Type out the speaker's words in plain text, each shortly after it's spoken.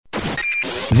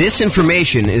This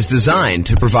information is designed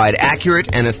to provide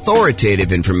accurate and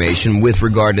authoritative information with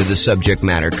regard to the subject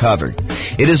matter covered.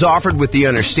 It is offered with the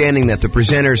understanding that the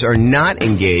presenters are not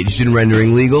engaged in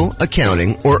rendering legal,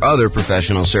 accounting, or other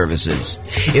professional services.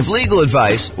 If legal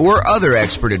advice or other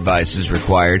expert advice is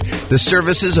required, the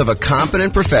services of a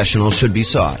competent professional should be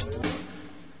sought.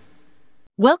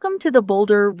 Welcome to the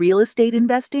Boulder Real Estate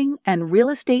Investing and Real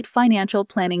Estate Financial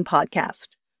Planning Podcast.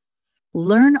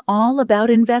 Learn all about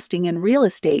investing in real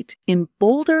estate in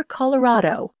Boulder,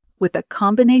 Colorado, with a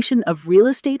combination of real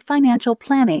estate financial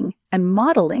planning and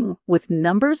modeling with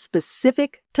numbers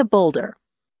specific to Boulder,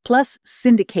 plus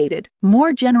syndicated,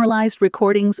 more generalized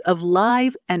recordings of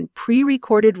live and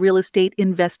pre-recorded real estate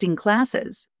investing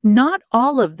classes, not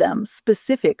all of them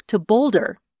specific to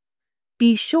Boulder.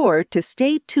 Be sure to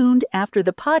stay tuned after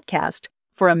the podcast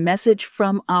for a message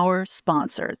from our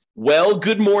sponsors. Well,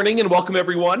 good morning and welcome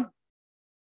everyone.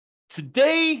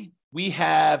 Today, we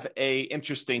have an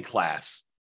interesting class.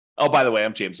 Oh, by the way,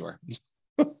 I'm James Orr.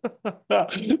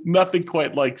 Nothing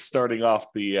quite like starting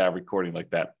off the recording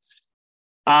like that.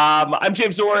 I'm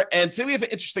James Orr, and today we have an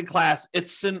interesting class.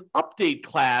 It's an update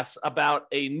class about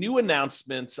a new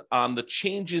announcement on the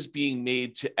changes being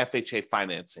made to FHA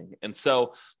financing. And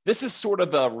so this is sort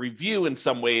of a review in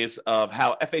some ways of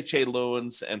how FHA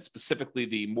loans and specifically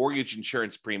the mortgage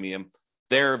insurance premium,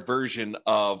 their version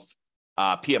of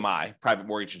PMI, private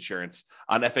mortgage insurance,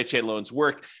 on FHA loans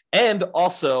work, and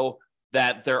also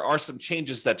that there are some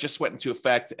changes that just went into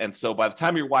effect. And so by the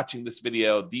time you're watching this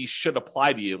video, these should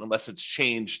apply to you unless it's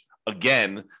changed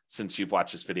again since you've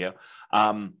watched this video.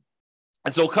 And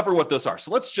so we'll cover what those are. So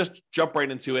let's just jump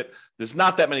right into it. There's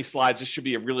not that many slides. This should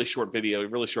be a really short video, a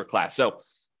really short class. So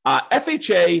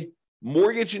FHA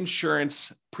mortgage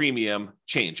insurance premium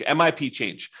change, MIP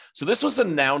change. So this was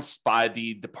announced by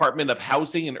the Department of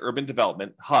Housing and Urban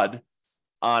Development, HUD,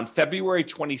 on February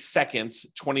 22nd,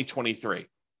 2023.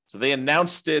 So they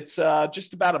announced it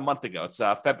just about a month ago.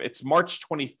 It's March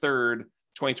 23rd,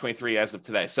 2023 as of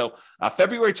today. So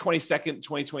February 22nd,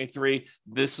 2023,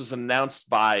 this was announced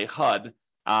by HUD,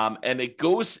 and it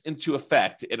goes into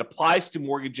effect. It applies to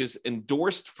mortgages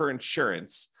endorsed for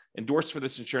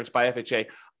this insurance by FHA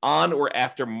on or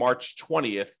after March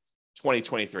 20th,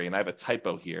 2023. And I have a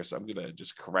typo here, so I'm going to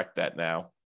just correct that now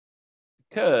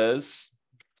because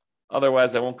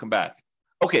otherwise I won't come back.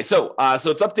 Okay, so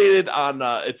it's updated on,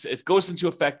 it goes into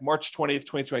effect March 20th,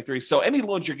 2023. So any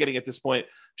loans you're getting at this point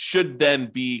should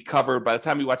then be covered. By the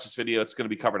time you watch this video, it's going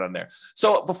to be covered on there.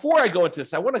 So before I go into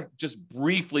this, I want to just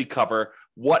briefly cover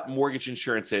what mortgage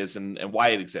insurance is and why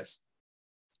it exists.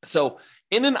 So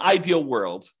in an ideal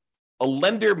world, a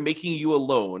lender making you a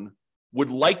loan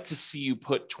would like to see you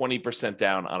put 20%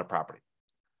 down on a property.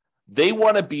 They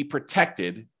want to be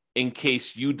protected in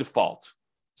case you default.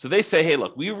 So they say, hey,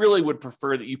 look, we really would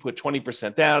prefer that you put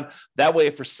 20% down. That way,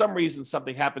 if for some reason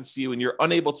something happens to you and you're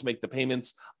unable to make the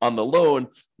payments on the loan,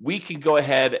 we can go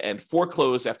ahead and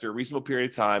foreclose after a reasonable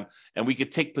period of time, and we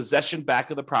could take possession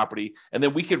back of the property, and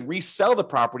then we could resell the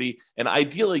property and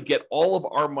ideally get all of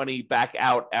our money back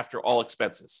out after all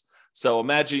expenses. So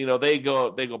imagine, they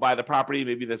go buy the property.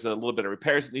 Maybe there's a little bit of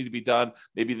repairs that need to be done.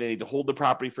 Maybe they need to hold the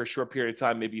property for a short period of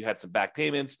time. Maybe you had some back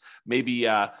payments. Maybe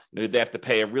they have to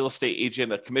pay a real estate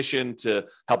agent a commission to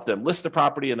help them list the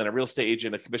property, and then a real estate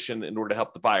agent a commission in order to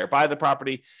help the buyer buy the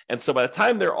property. And so by the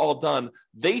time they're all done,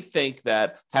 they think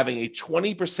that having a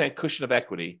 20% cushion of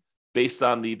equity based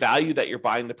on the value that you're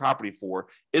buying the property for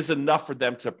is enough for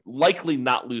them to likely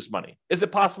not lose money. Is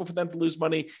it possible for them to lose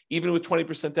money even with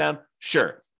 20% down?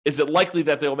 Sure. Is it likely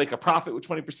that they'll make a profit with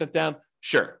 20% down?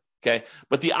 Sure. Okay.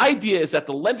 But the idea is that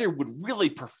the lender would really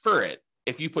prefer it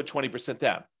if you put 20%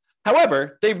 down.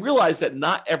 However, they've realized that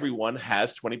not everyone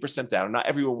has 20% down, or not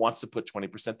everyone wants to put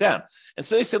 20% down. And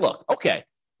so they say, look, okay,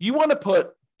 you want to put,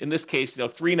 in this case,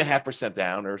 3.5%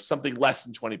 down or something less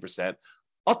than 20%.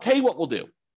 I'll tell you what we'll do.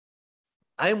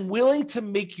 I'm willing to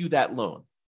make you that loan.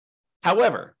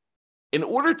 However, in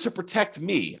order to protect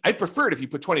me, I'd prefer it if you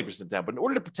put 20% down, but in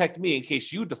order to protect me in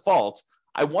case you default,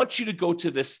 I want you to go to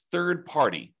this third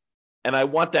party, and I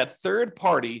want that third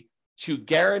party to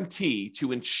guarantee,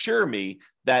 to ensure me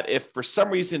that if for some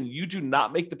reason you do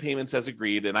not make the payments as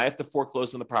agreed and I have to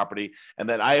foreclose on the property and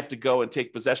then I have to go and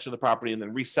take possession of the property and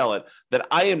then resell it, that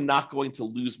I am not going to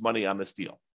lose money on this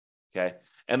deal. Okay.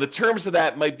 And the terms of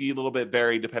that might be a little bit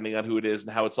varied depending on who it is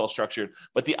and how it's all structured.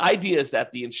 But the idea is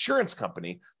that the insurance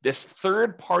company, this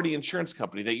third party insurance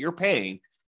company that you're paying,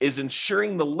 is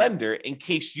insuring the lender in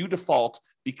case you default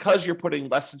because you're putting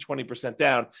less than 20%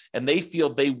 down, and they feel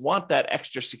they want that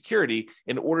extra security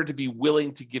in order to be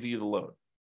willing to give you the loan.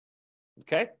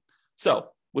 Okay? So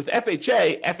With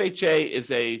FHA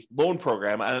is a loan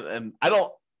program, and I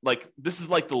don't this is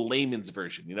like the layman's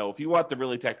version. If you want the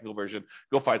really technical version,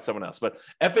 go find someone else. But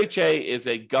FHA is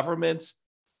a government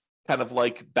kind of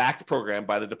backed program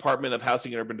by the Department of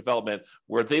Housing and Urban Development,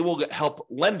 where they will help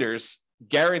lenders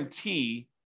guarantee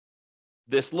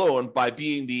this loan by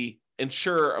being the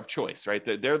insurer of choice, right?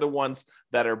 They're the ones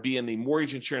that are being the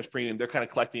mortgage insurance premium. They're kind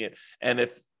of collecting it. And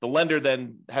if the lender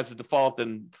then has a default,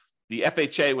 then the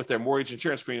FHA with their mortgage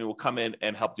insurance premium will come in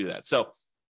and help do that. So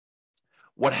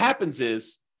what happens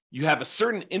is you have a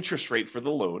certain interest rate for the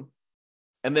loan.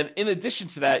 And then in addition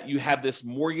to that, you have this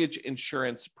mortgage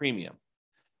insurance premium.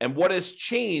 And what has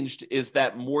changed is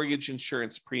that mortgage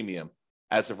insurance premium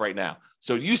as of right now.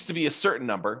 So it used to be a certain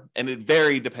number, and it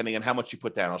varied depending on how much you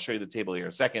put down. I'll show you the table here in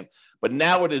a second. But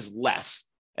now it is less.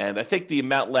 And I think the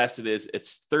amount less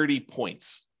it's 30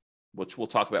 points, which we'll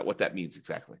talk about what that means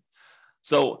exactly.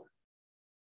 So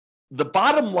the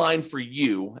bottom line for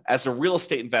you as a real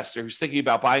estate investor who's thinking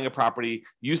about buying a property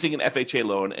using an FHA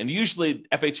loan, and usually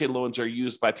FHA loans are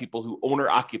used by people who own or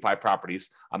occupy properties.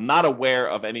 I'm not aware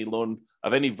of any loan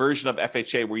of any version of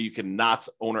FHA where you can not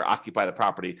own or occupy the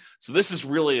property. So this is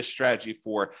really a strategy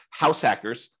for house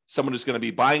hackers, someone who's going to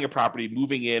be buying a property,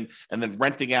 moving in, and then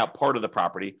renting out part of the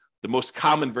property. The most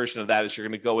common version of that is you're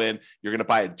going to go in, you're going to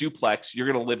buy a duplex,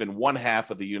 you're going to live in one half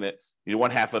of the unit,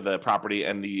 one half of the property,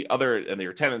 and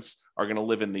your tenants are going to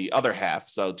live in the other half.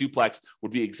 So duplex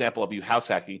would be an example of you house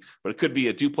hacking, but it could be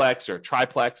a duplex or a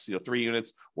triplex, 3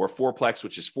 units, or a fourplex,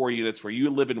 which is 4 units, where you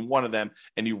live in one of them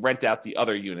and you rent out the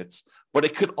other units. But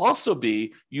it could also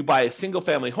be you buy a single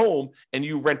family home and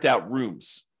you rent out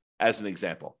rooms, as an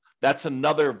example. That's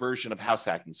another version of house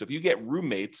hacking. So if you get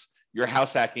roommates, you're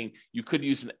house hacking. You could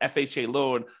use an FHA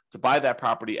loan to buy that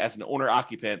property as an owner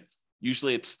occupant.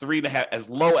 Usually it's 3.5%, as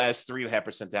low as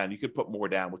 3.5% down. You could put more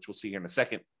down, which we'll see here in a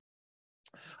second.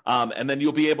 And then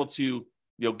you'll be able to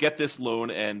get this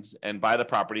loan and buy the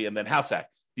property and then house hack.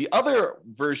 The other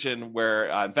version where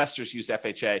investors use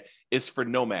FHA is for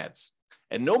nomads.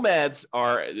 And nomads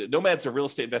are a real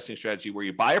estate investing strategy where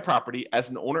you buy a property as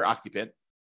an owner occupant.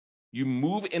 You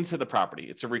move into the property.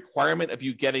 It's a requirement of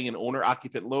you getting an owner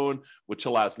occupant loan, which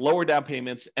allows lower down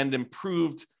payments and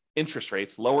improved interest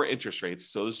rates, lower interest rates.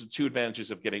 So those are 2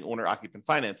 advantages of getting owner occupant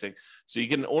financing. So you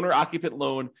get an owner occupant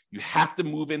loan. You have to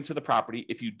move into the property.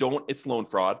 If you don't, it's loan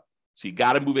fraud. So you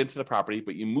got to move into the property,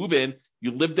 but you move in,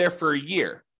 you live there for a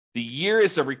year. The year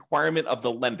is a requirement of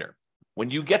the lender. When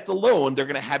you get the loan, they're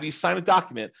going to have you sign a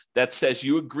document that says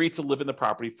you agree to live in the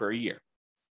property for a year.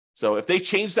 So if they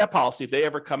change that policy, if they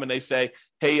ever come and they say,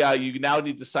 hey, you now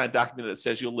need to sign a document that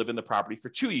says you'll live in the property for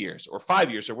 2 years or 5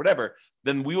 years or whatever,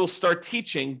 then we will start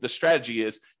teaching the strategy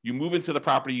is you move into the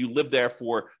property, you live there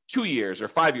for 2 years or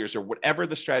 5 years or whatever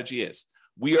the strategy is.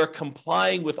 We are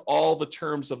complying with all the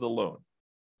terms of the loan.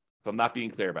 If I'm not being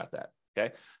clear about that.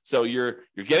 Okay. So you're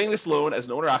getting this loan as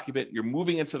an owner occupant, you're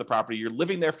moving into the property, you're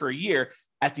living there for a year.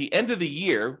 At the end of the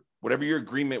year, whatever your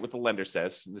agreement with the lender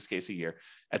says, in this case, a year,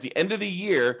 at the end of the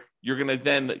year, you're going to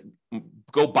then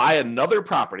go buy another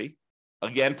property,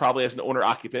 again, probably as an owner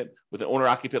occupant with an owner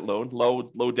occupant loan,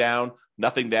 low down,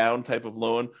 nothing down type of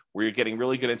loan where you're getting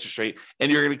really good interest rate.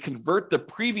 And you're going to convert the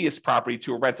previous property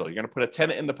to a rental. You're going to put a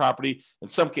tenant in the property. In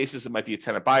some cases, it might be a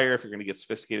tenant buyer if you're going to get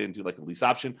sophisticated and do like a lease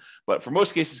option. But for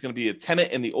most cases, it's going to be a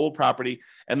tenant in the old property.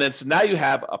 And then so now you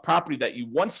have a property that you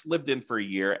once lived in for a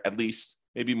year, at least,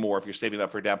 maybe more if you're saving up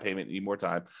for a down payment, you need more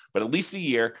time, but at least a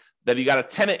year, that you got a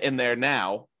tenant in there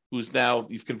now who's now,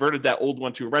 you've converted that old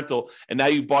one to a rental, and now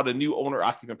you've bought a new owner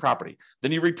occupant property.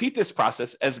 Then you repeat this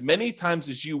process as many times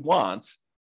as you want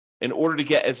in order to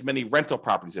get as many rental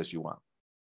properties as you want.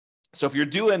 So if you're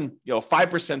doing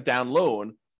 5% down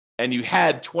loan and you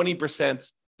had 20%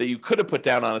 that you could have put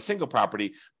down on a single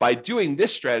property, by doing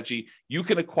this strategy, you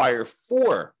can acquire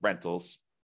 4 rentals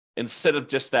instead of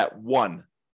just that one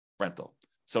rental.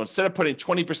 So instead of putting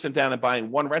 20% down and buying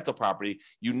one rental property,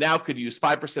 you now could use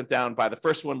 5% down, buy the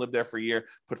first one, live there for a year,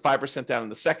 put 5% down in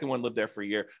the second one, live there for a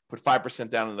year, put 5%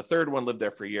 down in the third one, live there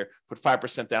for a year, put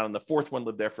 5% down in the fourth one,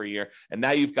 live there for a year. And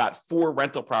now you've got 4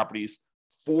 rental properties,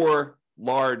 4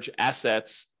 large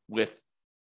assets with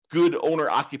good owner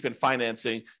occupant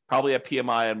financing, probably a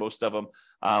PMI on most of them.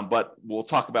 But we'll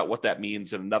talk about what that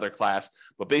means in another class.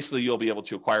 But basically, you'll be able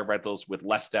to acquire rentals with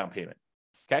less down payment.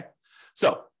 Okay.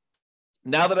 So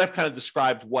now that I've kind of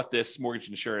described what this mortgage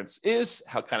insurance is,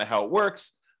 how it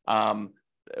works,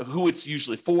 who it's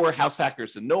usually for, house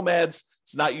hackers and nomads.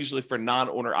 It's not usually for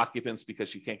non-owner occupants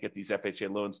because you can't get these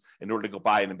FHA loans in order to go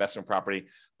buy an investment property.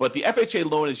 But the FHA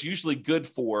loan is usually good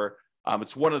for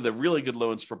It's one of the really good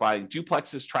loans for buying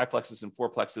duplexes, triplexes, and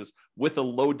fourplexes with a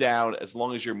low down as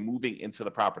long as you're moving into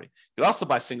the property. You can also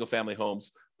buy single family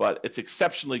homes, but it's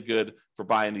exceptionally good for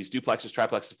buying these duplexes,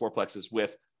 triplexes, fourplexes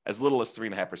with as little as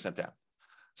 3.5% down.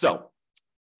 So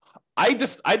I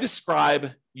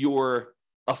describe your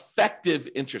effective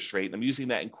interest rate, I'm using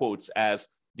that in quotes, as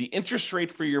the interest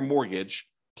rate for your mortgage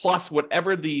plus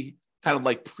whatever the kind of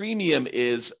like premium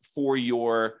is for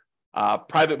your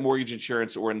private mortgage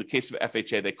insurance, or in the case of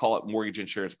FHA, they call it mortgage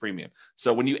insurance premium.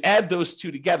 So when you add those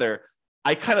two together,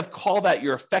 I kind of call that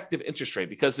your effective interest rate,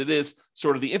 because it is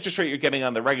sort of the interest rate you're getting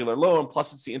on the regular loan,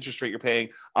 plus it's the interest rate you're paying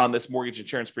on this mortgage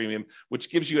insurance premium,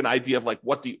 which gives you an idea of like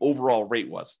what the overall rate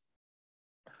was.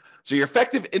 So your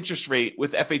effective interest rate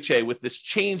with FHA, with this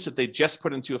change that they just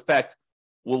put into effect,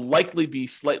 will likely be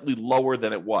slightly lower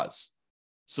than it was.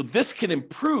 So this can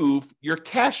improve your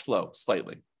cash flow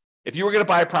slightly. If you were going to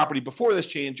buy a property before this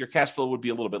change, your cash flow would be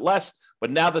a little bit less.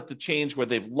 But now that the change where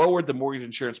they've lowered the mortgage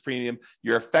insurance premium,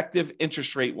 your effective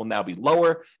interest rate will now be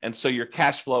lower. And so your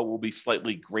cash flow will be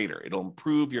slightly greater. It'll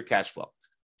improve your cash flow.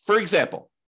 For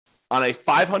example, on a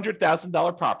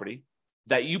 $500,000 property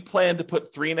that you plan to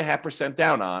put 3.5%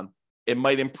 down on, it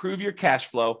might improve your cash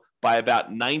flow by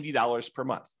about $90 per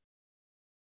month.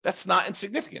 That's not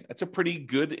insignificant. That's a pretty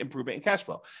good improvement in cash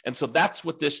flow. And so that's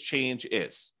what this change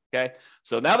is. Okay.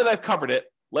 So now that I've covered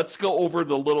it, let's go over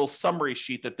the little summary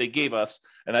sheet that they gave us.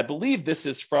 And I believe this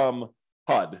is from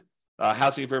HUD,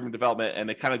 Housing and Urban Development, and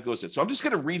it kind of goes in. So I'm just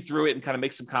going to read through it and kind of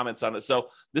make some comments on it. So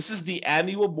this is the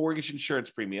annual mortgage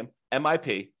insurance premium,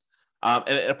 MIP, and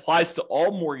it applies to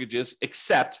all mortgages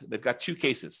except they've got two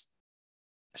cases: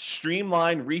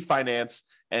 streamlined refinance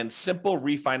and simple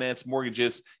refinance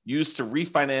mortgages used to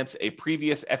refinance a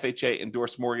previous FHA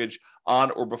endorsed mortgage on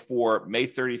or before May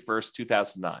 31st,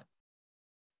 2009.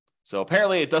 So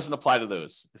apparently it doesn't apply to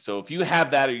those. So if you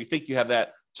have that, or you think you have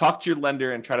that, talk to your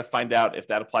lender and try to find out if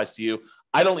that applies to you.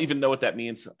 I don't even know what that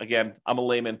means. Again, I'm a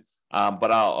layman,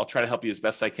 but I'll try to help you as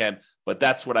best I can. But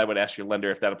that's what I would ask your lender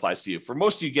if that applies to you. For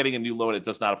most of you getting a new loan, it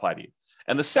does not apply to you.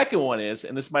 And the second one is,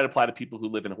 and this might apply to people who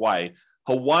live in Hawaii,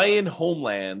 Hawaiian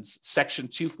Homelands Section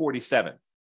 247.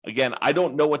 Again, I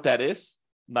don't know what that is.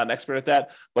 I'm not an expert at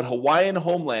that, but Hawaiian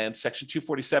Homeland Section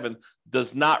 247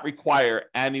 does not require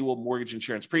annual mortgage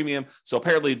insurance premium. So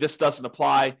apparently this doesn't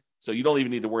apply. So you don't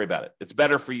even need to worry about it. It's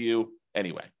better for you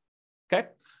anyway. Okay.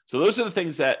 So those are the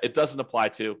things that it doesn't apply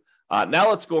to. Now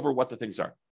let's go over what the things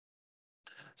are.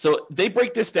 So they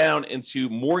break this down into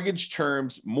mortgage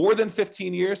terms more than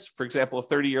 15 years, for example, a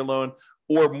 30-year loan,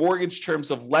 or mortgage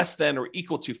terms of less than or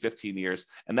equal to 15 years.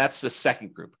 And that's the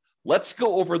second group. Let's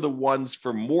go over the ones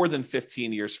for more than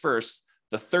 15 years first,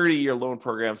 the 30-year loan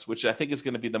programs, which I think is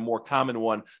going to be the more common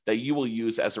one that you will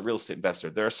use as a real estate investor.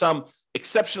 There are some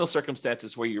exceptional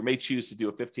circumstances where you may choose to do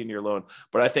a 15-year loan,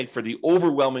 but I think for the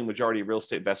overwhelming majority of real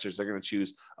estate investors, they're going to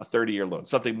choose a 30-year loan,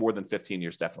 something more than 15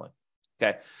 years, definitely.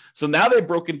 Okay. So now they've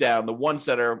broken down the ones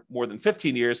that are more than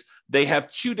 15 years. They have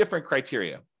two different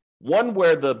criteria. One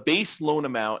where the base loan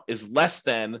amount is less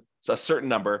than a certain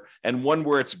number, and one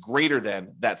where it's greater than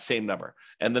that same number.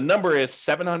 And the number is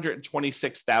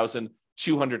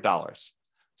 $726,200.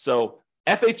 So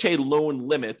FHA loan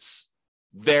limits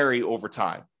vary over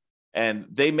time. And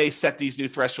they may set these new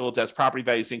thresholds as property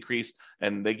values increase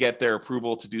and they get their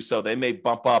approval to do so. They may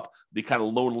bump up the kind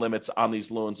of loan limits on these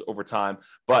loans over time.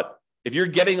 But if you're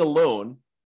getting a loan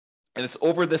and it's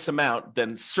over this amount,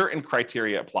 then certain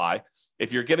criteria apply.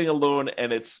 If you're getting a loan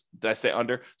and it's, did I say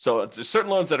under? So there's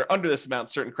certain loans that are under this amount,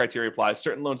 certain criteria apply.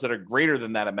 Certain loans that are greater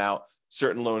than that amount,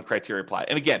 certain loan criteria apply.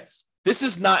 And again, this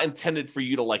is not intended for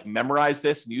you to like memorize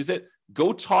this and use it.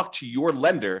 Go talk to your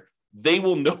lender. They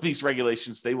will know these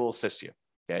regulations. They will assist you.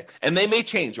 Okay. And they may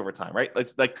change over time, right?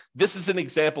 It's like, this is an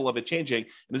example of it changing.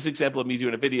 And this is an example of me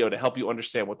doing a video to help you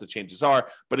understand what the changes are.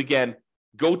 But again,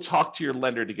 go talk to your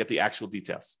lender to get the actual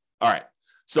details. All right.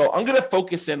 So I'm going to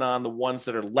focus in on the ones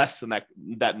that are less than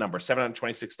that number,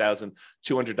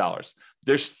 $726,200.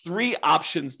 There's three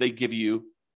options they give you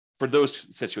for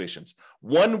those situations.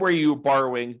 One where you're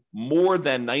borrowing more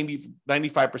than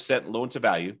 95% loan to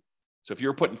value. So if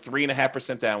you're putting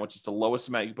 3.5% down, which is the lowest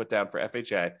amount you put down for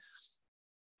FHA,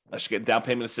 unless you're getting down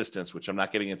payment assistance, which I'm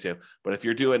not getting into. But if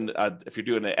you're doing an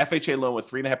FHA loan with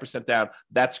 3.5% down,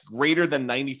 that's greater than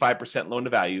 95% loan to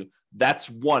value. That's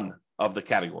one of the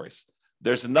categories.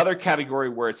 There's another category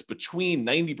where it's between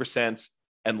 90%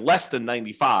 and less than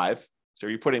 95. So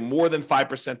you're putting more than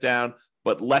 5% down,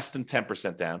 but less than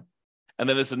 10% down. And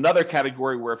then there's another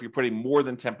category where if you're putting more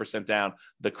than 10% down,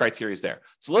 the criteria is there.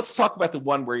 So let's talk about the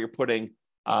one where you're putting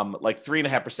like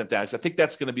 3.5% down, because I think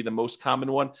that's going to be the most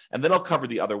common one. And then I'll cover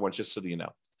the other ones just so that you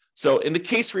know. So in the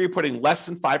case where you're putting less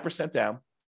than 5% down,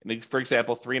 for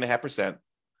example, 3.5%,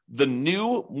 the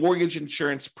new mortgage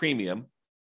insurance premium,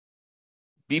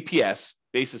 BPS,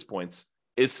 basis points,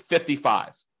 is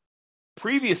 55.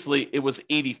 Previously, it was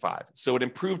 85. So it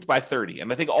improved by 30.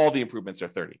 And I think all the improvements are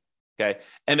 30. Okay.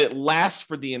 And it lasts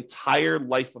for the entire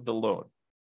life of the loan.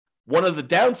 One of the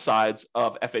downsides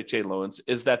of FHA loans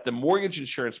is that the mortgage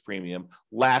insurance premium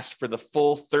lasts for the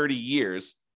full 30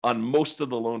 years on most of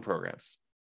the loan programs.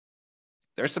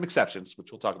 There are some exceptions,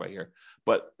 which we'll talk about here,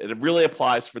 but it really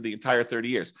applies for the entire 30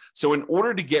 years. So in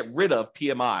order to get rid of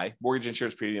PMI, mortgage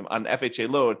insurance premium, on FHA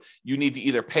loan, you need to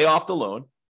either pay off the loan,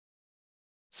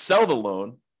 sell the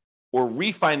loan, or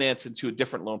refinance into a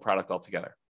different loan product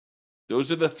altogether.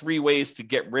 Those are the three ways to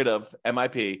get rid of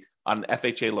MIP on an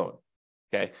FHA loan.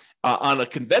 Okay. On a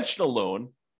conventional loan,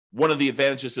 one of the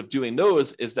advantages of doing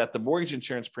those is that the mortgage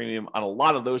insurance premium on a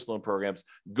lot of those loan programs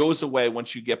goes away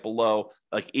once you get below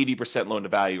like 80% loan to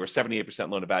value or 78%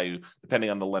 loan to value, depending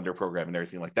on the lender program and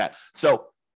everything like that. So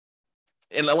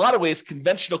in a lot of ways,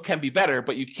 conventional can be better,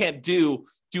 but you can't do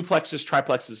duplexes,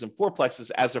 triplexes, and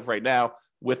fourplexes as of right now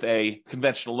with a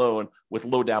conventional loan with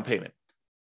low down payment.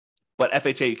 But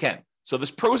FHA you can. So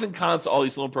there's pros and cons to all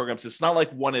these loan programs. It's not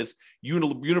like one is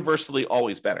universally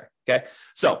always better. Okay.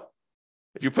 So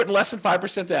if you're putting less than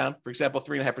 5% down, for example,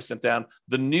 3.5% down,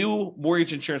 the new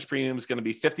mortgage insurance premium is going to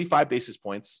be 55 basis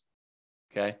points.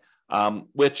 Okay.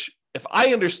 Which, if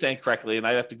I understand correctly, and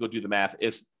I have to go do the math,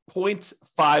 is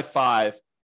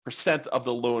 0.55% of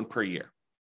the loan per year.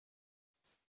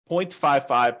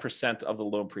 0.55% of the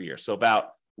loan per year. So about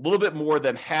a little bit more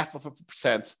than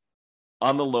 0.5%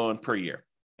 on the loan per year.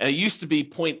 And it used to be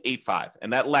 0.85,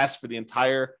 and that lasts for the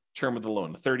entire term of the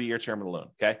loan, the 30-year term of the loan,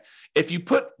 okay? If you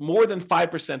put more than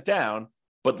 5% down,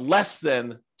 but less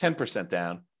than 10%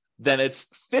 down, then it's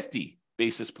 50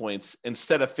 basis points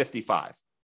instead of 55.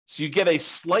 So you get a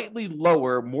slightly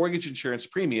lower mortgage insurance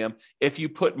premium if you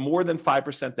put more than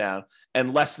 5% down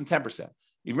and less than 10%.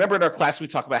 You remember in our class, we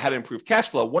talked about how to improve cash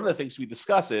flow. One of the things we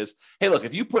discuss is, hey, look,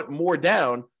 if you put more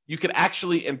down, you can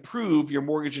actually improve your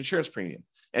mortgage insurance premium.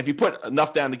 And if you put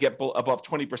enough down to get above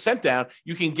 20% down,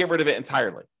 you can get rid of it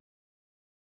entirely.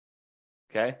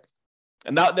 Okay.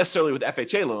 And not necessarily with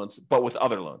FHA loans, but with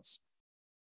other loans.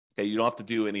 Okay. You don't have to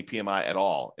do any PMI at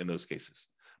all in those cases.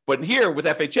 But here with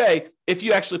FHA, if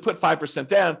you actually put 5%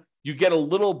 down, you get a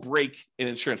little break in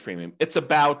insurance premium. It's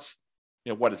about,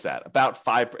 what is that? About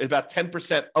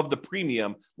 10% of the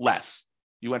premium less.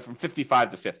 You went from 55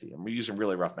 to 50. And we're using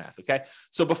really rough math. Okay.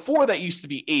 So before that used to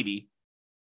be 80.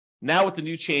 Now with the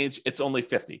new change, it's only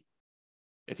 50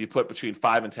 if you put between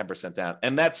 5 and 10% down.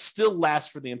 And that still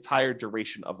lasts for the entire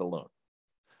duration of the loan.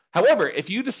 However, if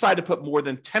you decide to put more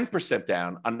than 10%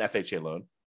 down on an FHA loan,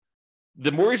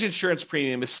 the mortgage insurance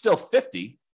premium is still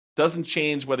 50, doesn't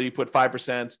change whether you put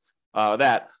 5%,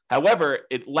 that. However,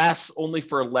 it lasts only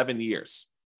for 11 years.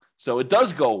 So it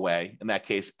does go away in that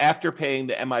case after paying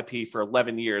the MIP for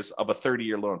 11 years of a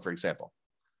 30-year loan, for example.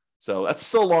 So that's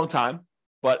still a long time,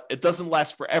 but it doesn't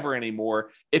last forever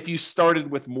anymore if you started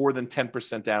with more than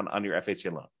 10% down on your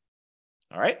FHA loan.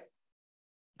 All right.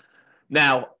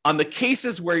 Now, on the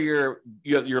cases where your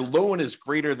loan is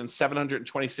greater than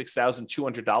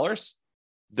 $726,200,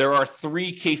 there are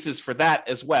 3 cases for that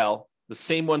as well, the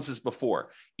same ones as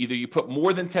before. Either you put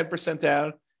more than 10%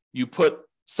 down, you put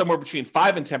somewhere between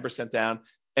 5 and 10% down,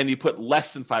 and you put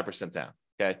less than 5% down.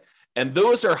 Okay. And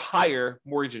those are higher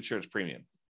mortgage insurance premium.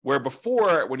 Where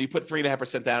before, when you put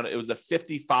 3.5% down, it was a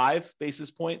 55 basis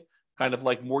point, kind of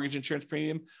like mortgage insurance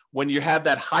premium. When you have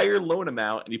that higher loan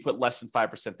amount and you put less than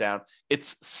 5% down,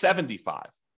 it's 75.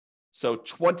 So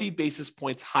 20 basis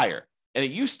points higher. And it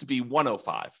used to be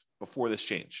 105 before this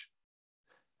change.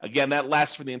 Again, that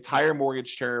lasts for the entire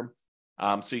mortgage term.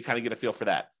 So you kind of get a feel for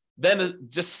that. Then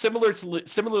just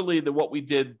similarly to what we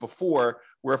did before,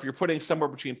 where if you're putting somewhere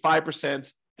between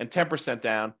 5% and 10%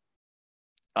 down,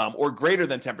 or greater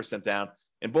than 10% down,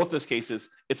 in both those cases,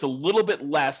 it's a little bit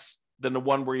less than the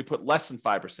one where you put less than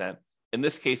 5%. In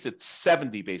this case, it's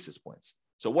 70 basis points.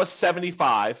 So it was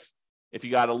 75 if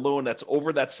you got a loan that's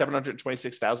over that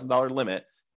 $726,000 limit,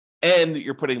 and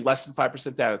you're putting less than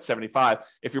 5% down at 75.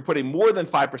 If you're putting more than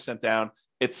 5% down,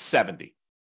 it's 70.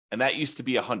 And that used to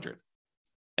be 100.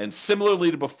 And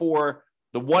similarly to before,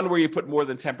 the one where you put more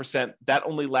than 10%, that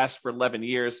only lasts for 11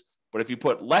 years. But if you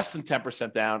put less than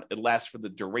 10% down, it lasts for the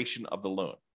duration of the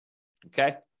loan.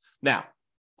 Okay. Now,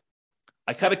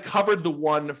 I kind of covered the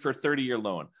one for 30-year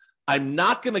loan. I'm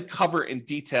not going to cover in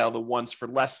detail the ones for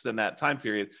less than that time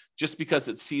period, just because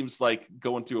it seems like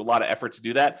going through a lot of effort to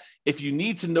do that. If you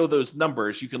need to know those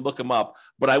numbers, you can look them up.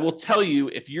 But I will tell you,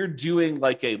 if you're doing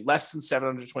like a less than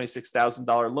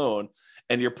 $726,000 loan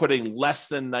and you're putting less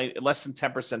than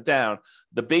 10% down,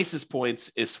 the basis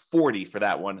points is 40 for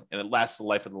that one, and it lasts the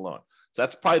life of the loan. So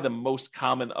that's probably the most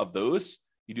common of those.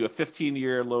 You do a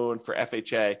 15-year loan for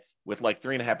FHA with like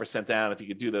 3.5% down, if you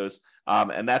could do those.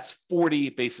 And that's 40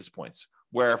 basis points,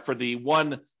 where for the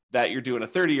one that you're doing a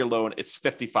 30-year loan, it's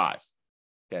 55.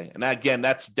 Okay. And that, again,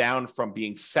 that's down from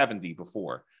being 70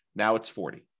 before. Now it's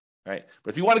 40. Right.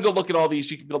 But if you want to go look at all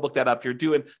these, you can go look that up. If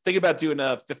you're think about doing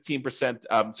a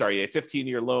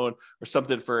 15-year loan or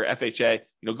something for FHA,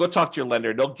 go talk to your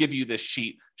lender. They'll give you this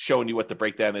sheet showing you what the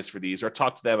breakdown is for these, or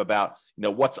talk to them about,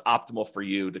 what's optimal for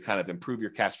you to kind of improve your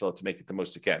cash flow to make it the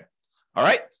most you can. All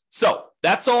right. So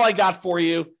that's all I got for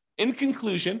you. In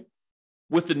conclusion,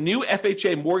 with the new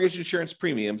FHA mortgage insurance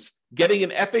premiums, getting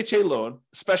an FHA loan,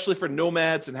 especially for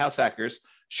nomads and house hackers,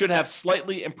 should have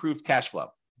slightly improved cash flow.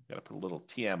 Got to put a little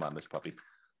TM on this puppy.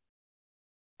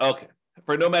 Okay.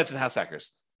 For nomads and house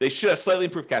hackers, they should have slightly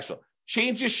improved cash flow.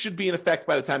 Changes should be in effect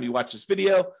by the time you watch this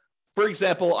video. For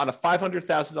example, on a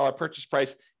 $500,000 purchase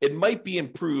price, it might be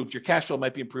improved. Your cash flow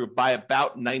might be improved by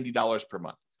about $90 per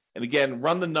month. And again,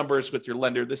 run the numbers with your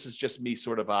lender. This is just me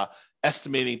sort of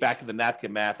estimating back of the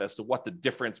napkin math as to what the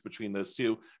difference between those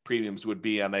two premiums would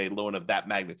be on a loan of that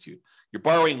magnitude. You're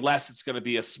borrowing less, it's going to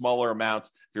be a smaller amount.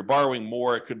 If you're borrowing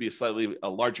more, it could be a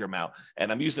larger amount. And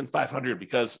I'm using 500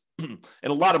 because in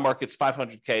a lot of markets,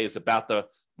 500K is about the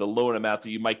loan amount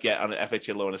that you might get on an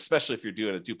FHA loan, especially if you're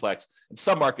doing a duplex. In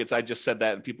some markets, I just said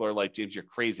that and people are like, James, you're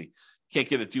crazy. You can't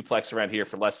get a duplex around here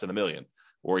for less than $1 million.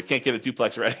 Or you can't get a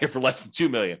duplex around here for less than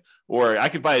 $2 million, or I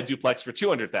could buy a duplex for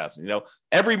 $200,000.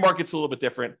 Every market's a little bit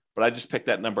different, but I just picked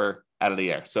that number out of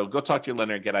the air. So go talk to your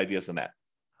lender and get ideas on that.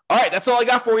 All right, that's all I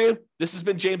got for you. This has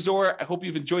been James Orr. I hope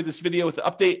you've enjoyed this video with the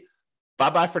update.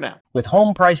 Bye-bye for now. With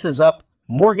home prices up,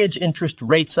 mortgage interest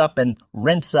rates up, and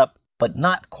rents up, but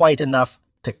not quite enough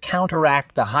to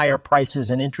counteract the higher prices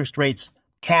and interest rates,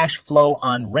 cash flow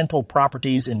on rental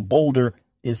properties in Boulder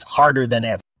is harder than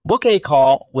ever. Book a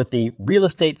call with the Real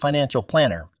Estate Financial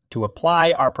Planner to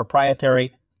apply our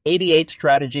proprietary 88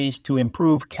 strategies to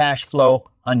improve cash flow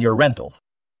on your rentals.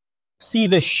 See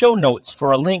the show notes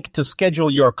for a link to schedule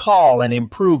your call and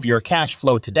improve your cash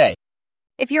flow today.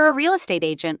 If you're a real estate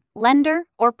agent, lender,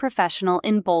 or professional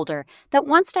in Boulder that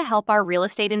wants to help our real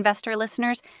estate investor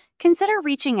listeners, consider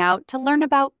reaching out to learn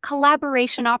about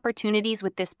collaboration opportunities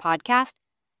with this podcast.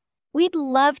 We'd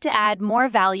love to add more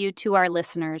value to our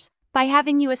listeners by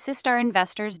having you assist our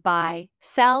investors buy,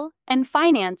 sell, and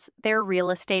finance their real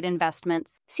estate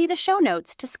investments. See the show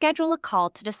notes to schedule a call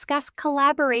to discuss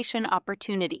collaboration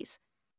opportunities.